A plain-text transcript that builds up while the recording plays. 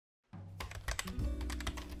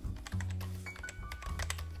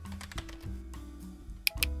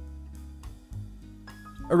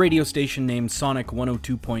a radio station named Sonic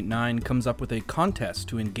 102.9 comes up with a contest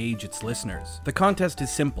to engage its listeners. The contest is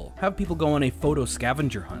simple. Have people go on a photo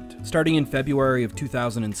scavenger hunt. Starting in February of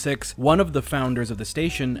 2006, one of the founders of the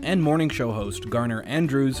station and morning show host, Garner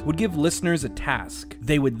Andrews, would give listeners a task.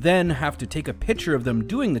 They would then have to take a picture of them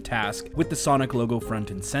doing the task with the Sonic logo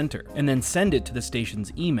front and center, and then send it to the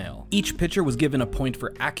station's email. Each picture was given a point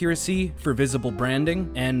for accuracy, for visible branding,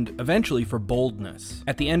 and eventually for boldness.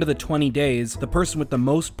 At the end of the 20 days, the person with the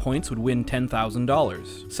most points would win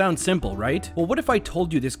 $10,000. Sounds simple, right? Well, what if I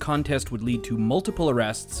told you this contest would lead to multiple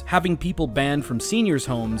arrests, having people banned from seniors'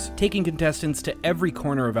 homes, taking contestants to every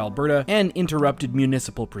corner of Alberta, and interrupted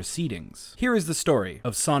municipal proceedings? Here is the story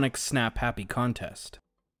of Sonic's Snap Happy contest.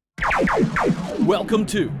 Welcome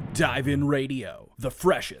to Dive In Radio, the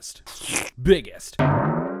freshest, biggest,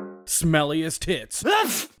 smelliest hits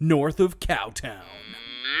north of Cowtown.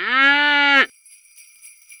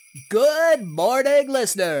 Good morning,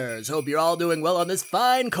 listeners! Hope you're all doing well on this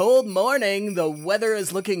fine, cold morning. The weather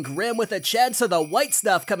is looking grim with a chance of the white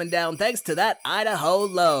stuff coming down thanks to that Idaho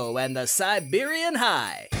low and the Siberian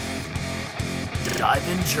high. Dive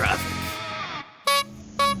in traffic.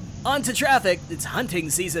 On to traffic. It's hunting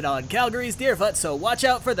season on Calgary's Deerfoot, so watch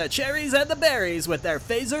out for the cherries and the berries with their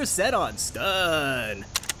phasers set on stun.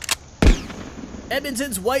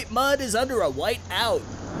 Edmonton's white mud is under a white out.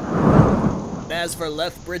 As for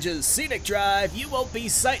Lethbridge's scenic drive, you won't be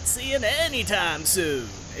sightseeing anytime soon.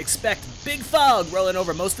 Expect big fog rolling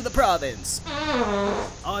over most of the province.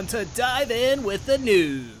 On to dive in with the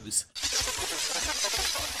news.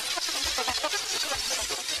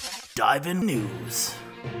 Dive in news.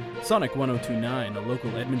 Sonic 102.9, a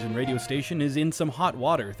local Edmonton radio station, is in some hot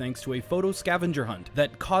water thanks to a photo scavenger hunt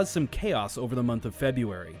that caused some chaos over the month of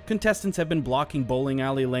February. Contestants have been blocking bowling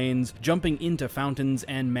alley lanes, jumping into fountains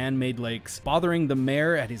and man-made lakes, bothering the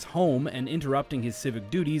mayor at his home and interrupting his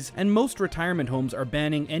civic duties, and most retirement homes are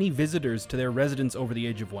banning any visitors to their residents over the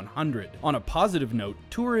age of 100. On a positive note,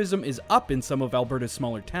 tourism is up in some of Alberta's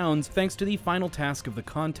smaller towns thanks to the final task of the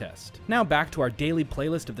contest. Now back to our daily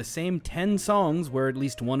playlist of the same 10 songs where at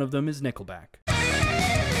least one of them is Nickelback.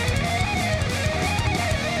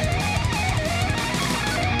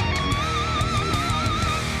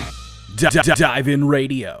 Dive in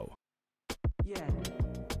radio. Yeah.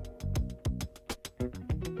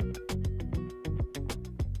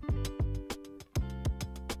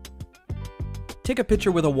 Take a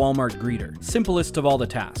picture with a Walmart greeter. Simplest of all the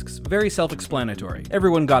tasks. Very self-explanatory.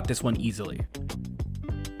 Everyone got this one easily.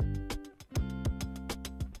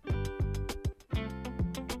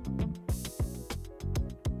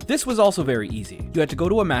 This was also very easy. You had to go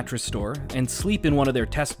to a mattress store and sleep in one of their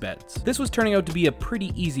test beds. This was turning out to be a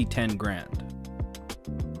pretty easy 10 grand.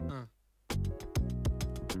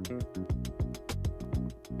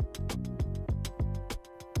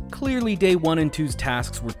 Clearly, day 1 and 2's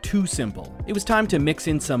tasks were too simple. It was time to mix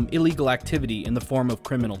in some illegal activity in the form of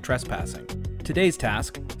criminal trespassing. Today's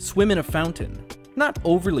task, swim in a fountain. Not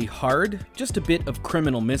overly hard, just a bit of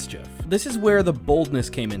criminal mischief. This is where the boldness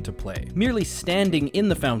came into play. Merely standing in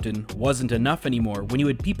the fountain wasn't enough anymore when you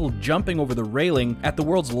had people jumping over the railing at the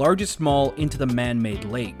world's largest mall into the man-made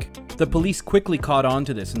lake. The police quickly caught on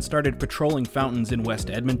to this and started patrolling fountains in West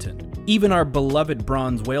Edmonton. Even our beloved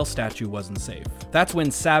bronze whale statue wasn't safe. That's when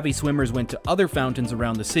savvy swimmers went to other fountains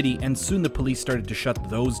around the city, and soon the police started to shut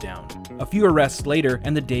those down. A few arrests later,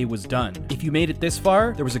 and the day was done. If you made it this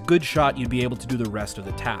far, there was a good shot you'd be able to do the rest of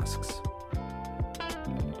the tasks.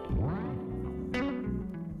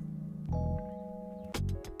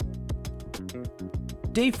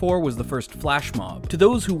 Day 4 was the first flash mob. To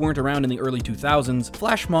those who weren't around in the early 2000s,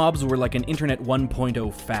 flash mobs were like an Internet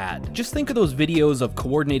 1.0 fad. Just think of those videos of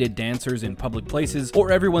coordinated dancers in public places,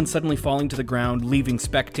 or everyone suddenly falling to the ground, leaving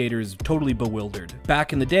spectators totally bewildered.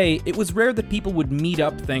 Back in the day, it was rare that people would meet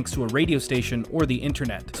up thanks to a radio station or the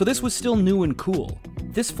internet, so this was still new and cool.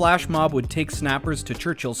 This flash mob would take snappers to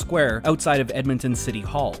Churchill Square outside of Edmonton City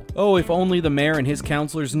Hall. Oh, if only the mayor and his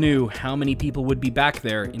councillors knew how many people would be back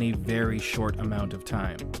there in a very short amount of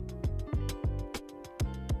time.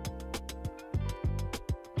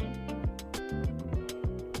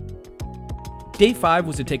 Day 5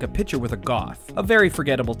 was to take a picture with a goth, a very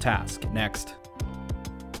forgettable task. Next.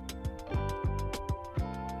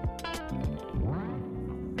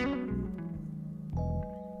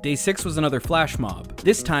 Day 6 was another flash mob,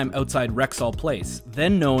 this time outside Rexall Place,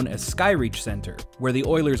 then known as Skyreach Center, where the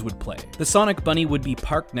Oilers would play. The Sonic Bunny would be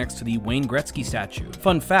parked next to the Wayne Gretzky statue.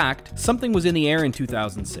 Fun fact, something was in the air in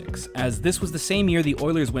 2006, as this was the same year the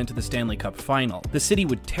Oilers went to the Stanley Cup final. The city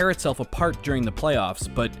would tear itself apart during the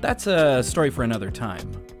playoffs, but that's a story for another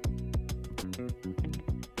time.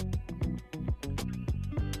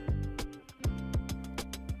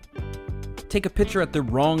 take a picture at the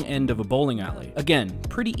wrong end of a bowling alley. Again,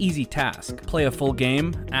 pretty easy task. Play a full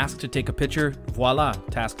game, ask to take a picture, voila,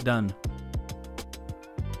 task done.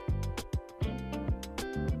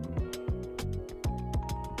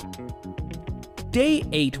 Day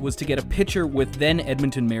 8 was to get a picture with then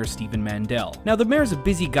Edmonton Mayor Stephen Mandel. Now the mayor's a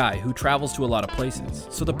busy guy who travels to a lot of places,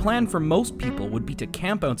 so the plan for most people would be to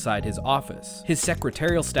camp outside his office. His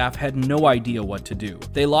secretarial staff had no idea what to do.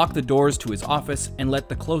 They locked the doors to his office and let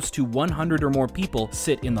the close to 100 or more people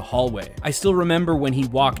sit in the hallway. I still remember when he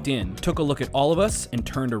walked in, took a look at all of us, and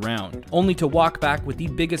turned around, only to walk back with the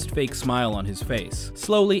biggest fake smile on his face.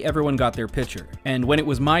 Slowly, everyone got their picture, and when it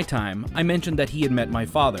was my time, I mentioned that he had met my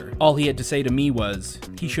father. All he had to say to me was,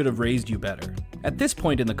 he should have raised you better. At this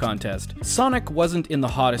point in the contest, Sonic wasn't in the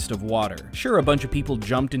hottest of water. Sure, a bunch of people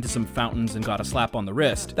jumped into some fountains and got a slap on the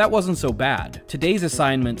wrist. That wasn't so bad. Today's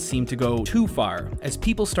assignment seemed to go too far, as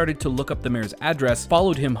people started to look up the mayor's address,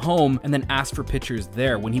 followed him home, and then asked for pictures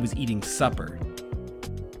there when he was eating supper.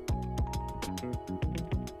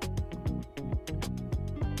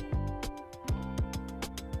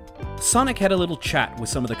 Sonic had a little chat with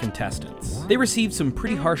some of the contestants. They received some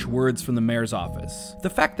pretty harsh words from the mayor's office. The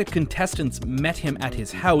fact that contestants met him at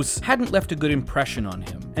his house hadn't left a good impression on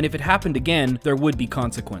him, and if it happened again, there would be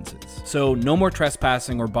consequences. So no more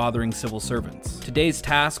trespassing or bothering civil servants. Today's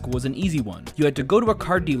task was an easy one. You had to go to a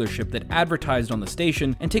car dealership that advertised on the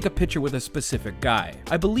station and take a picture with a specific guy.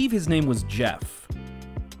 I believe his name was Jeff.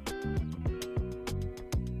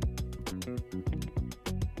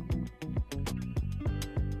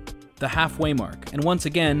 The halfway mark, and once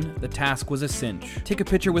again, the task was a cinch. Take a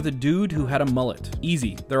picture with a dude who had a mullet.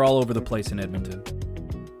 Easy, they're all over the place in Edmonton.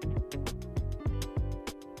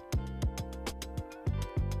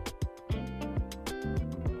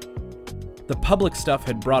 The public stuff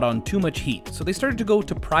had brought on too much heat, so they started to go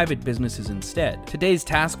to private businesses instead. Today's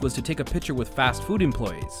task was to take a picture with fast food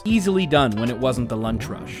employees. Easily done when it wasn't the lunch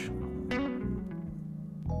rush.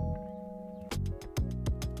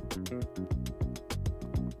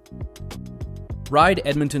 Ride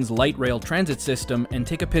Edmonton's light rail transit system and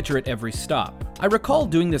take a picture at every stop. I recall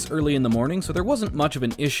doing this early in the morning, so there wasn't much of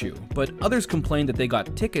an issue, but others complained that they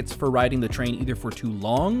got tickets for riding the train either for too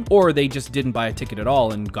long, or they just didn't buy a ticket at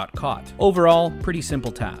all and got caught. Overall, pretty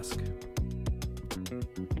simple task.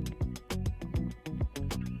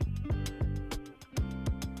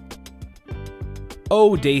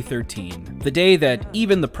 Oh, day 13. The day that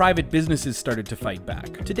even the private businesses started to fight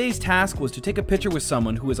back. Today's task was to take a picture with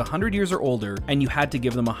someone who was 100 years or older, and you had to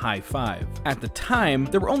give them a high five. At the time,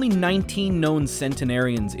 there were only 19 known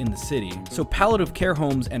centenarians in the city, so palliative care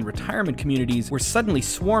homes and retirement communities were suddenly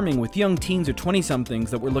swarming with young teens or 20-somethings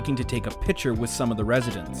that were looking to take a picture with some of the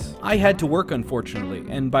residents. I had to work, unfortunately,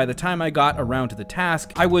 and by the time I got around to the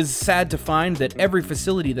task, I was sad to find that every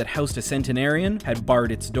facility that housed a centenarian had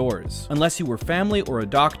barred its doors. Unless you were family or a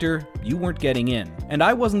doctor, you weren't getting in. And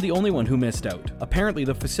I wasn't the only one who missed out. Apparently,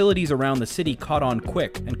 the facilities around the city caught on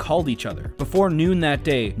quick and called each other. Before noon that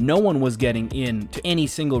day, no one was getting in to any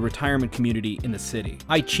single retirement community in the city.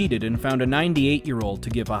 I cheated and found a 98-year-old to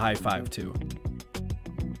give a high five to.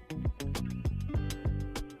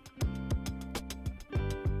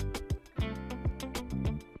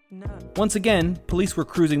 Once again, police were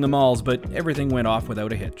cruising the malls, but everything went off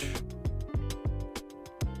without a hitch.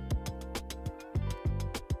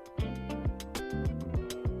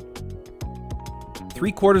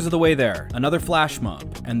 Three-quarters of the way there, another flash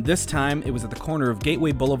mob, and this time it was at the corner of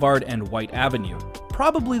Gateway Boulevard and White Avenue.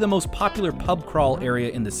 Probably the most popular pub crawl area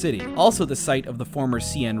in the city, also the site of the former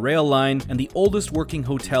CN rail line and the oldest working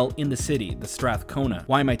hotel in the city, the Strathcona.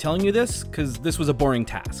 Why am I telling you this? Because this was a boring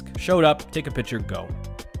task. Showed up, take a picture, go.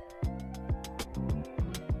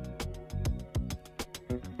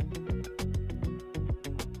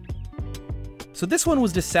 So this one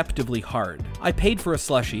was deceptively hard. I paid for a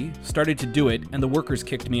slushie, started to do it, and the workers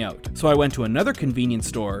kicked me out. So I went to another convenience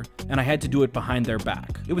store, and I had to do it behind their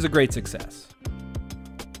back. It was a great success.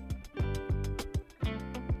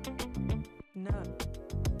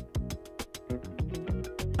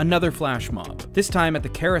 Another flash mob, this time at the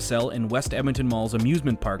Carousel in West Edmonton Mall's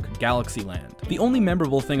amusement park, Galaxyland. The only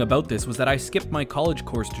memorable thing about this was that I skipped my college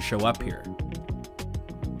course to show up here.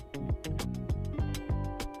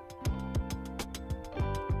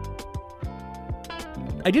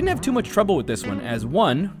 I didn't have too much trouble with this one, as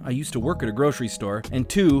 1, I used to work at a grocery store, and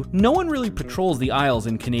 2, no one really patrols the aisles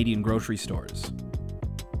in Canadian grocery stores.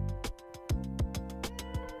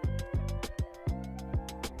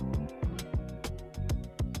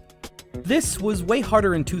 This was way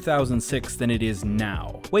harder in 2006 than it is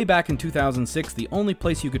now. Way back in 2006, the only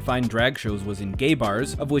place you could find drag shows was in gay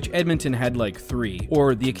bars, of which Edmonton had like 3,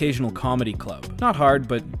 or the occasional comedy club. Not hard,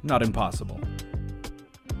 but not impossible.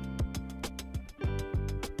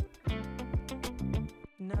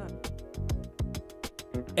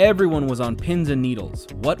 Everyone was on pins and needles.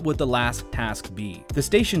 What would the last task be? The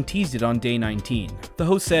station teased it on day 19. The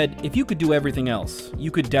host said, if you could do everything else, you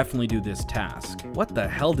could definitely do this task. What the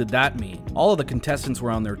hell did that mean? All of the contestants were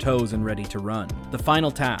on their toes and ready to run. The final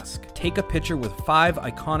task, take a picture with 5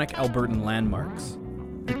 iconic Albertan landmarks.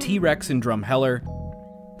 The T-Rex in Drumheller,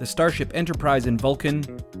 the Starship Enterprise in Vulcan,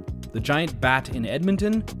 the giant bat in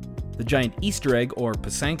Edmonton, the giant Easter egg or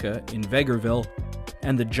Pasanka in Vegreville,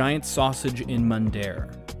 and the giant sausage in Mundare.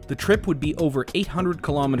 The trip would be over 800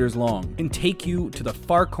 kilometers long and take you to the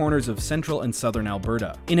far corners of central and southern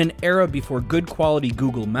Alberta. In an era before good quality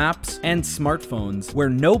Google Maps and smartphones, where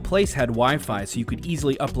no place had Wi-Fi so you could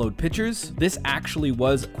easily upload pictures, this actually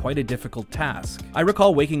was quite a difficult task. I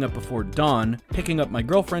recall waking up before dawn, picking up my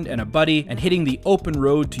girlfriend and a buddy, and hitting the open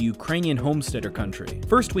road to Ukrainian homesteader country.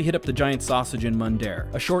 First, we hit up the giant sausage in Mundare,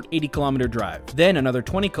 a short 80-kilometer drive. Then another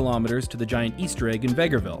 20 kilometers to the giant Easter egg in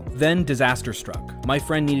Vegreville. Then disaster struck. My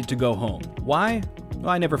friend needed to go home. Why? Well,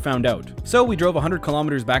 I never found out. So we drove 100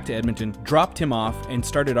 kilometers back to Edmonton, dropped him off, and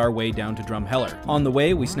started our way down to Drumheller. On the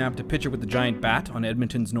way, we snapped a picture with the giant bat on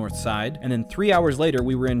Edmonton's north side, and then 3 hours later,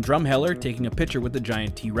 we were in Drumheller taking a picture with the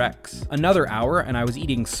giant T-Rex. Another hour, and I was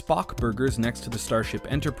eating Spock burgers next to the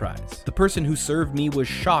Starship Enterprise. The person who served me was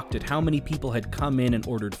shocked at how many people had come in and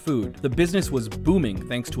ordered food. The business was booming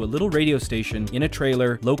thanks to a little radio station in a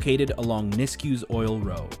trailer located along Niskew's Oil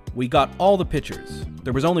Row. We got all the pictures.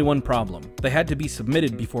 There was only one problem. They had to be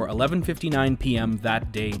submitted before 11:59 p.m.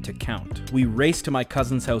 that day to count. We raced to my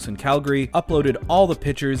cousin's house in Calgary, uploaded all the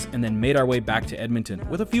pictures, and then made our way back to Edmonton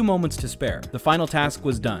with a few moments to spare. The final task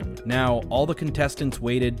was done. Now, all the contestants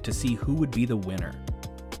waited to see who would be the winner.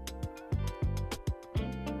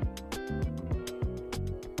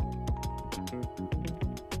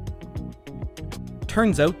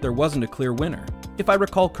 Turns out there wasn't a clear winner. If I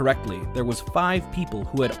recall correctly, there was 5 people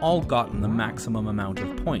who had all gotten the maximum amount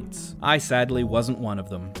of points. I sadly wasn't one of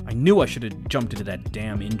them. I knew I should have jumped into that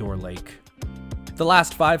damn indoor lake. The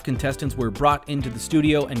last 5 contestants were brought into the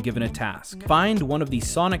studio and given a task. Find one of the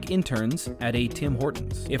Sonic interns at a Tim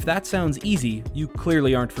Hortons. If that sounds easy, you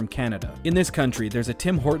clearly aren't from Canada. In this country, there's a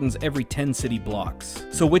Tim Hortons every 10 city blocks.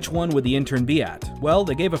 So which one would the intern be at? Well,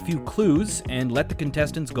 they gave a few clues and let the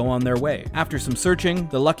contestants go on their way. After some searching,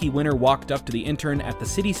 the lucky winner walked up to the intern at the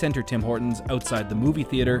city center Tim Hortons outside the movie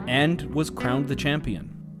theater and was crowned the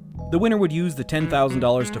champion. The winner would use the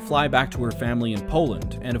 $10,000 to fly back to her family in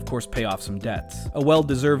Poland and of course pay off some debts. A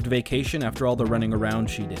well-deserved vacation after all the running around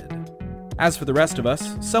she did. As for the rest of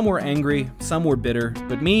us, some were angry, some were bitter,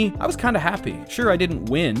 but me, I was kinda happy. Sure, I didn't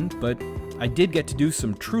win, but I did get to do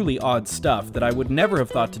some truly odd stuff that I would never have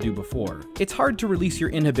thought to do before. It's hard to release your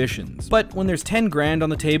inhibitions, but when there's 10 grand on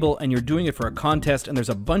the table and you're doing it for a contest and there's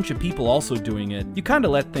a bunch of people also doing it, you kinda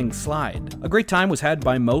let things slide. A great time was had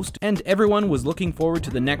by most, and everyone was looking forward to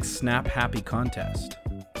the next Snap Happy contest.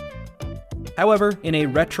 However, in a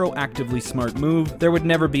retroactively smart move, there would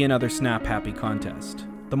never be another Snap Happy contest.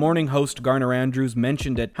 The morning host Garner Andrews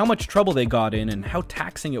mentioned it, how much trouble they got in and how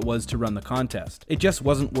taxing it was to run the contest. It just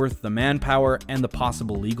wasn't worth the manpower and the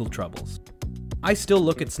possible legal troubles. I still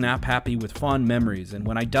look at Snap Happy with fond memories, and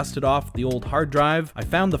when I dusted off the old hard drive, I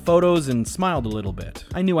found the photos and smiled a little bit.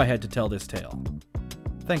 I knew I had to tell this tale.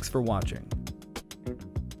 Thanks for watching.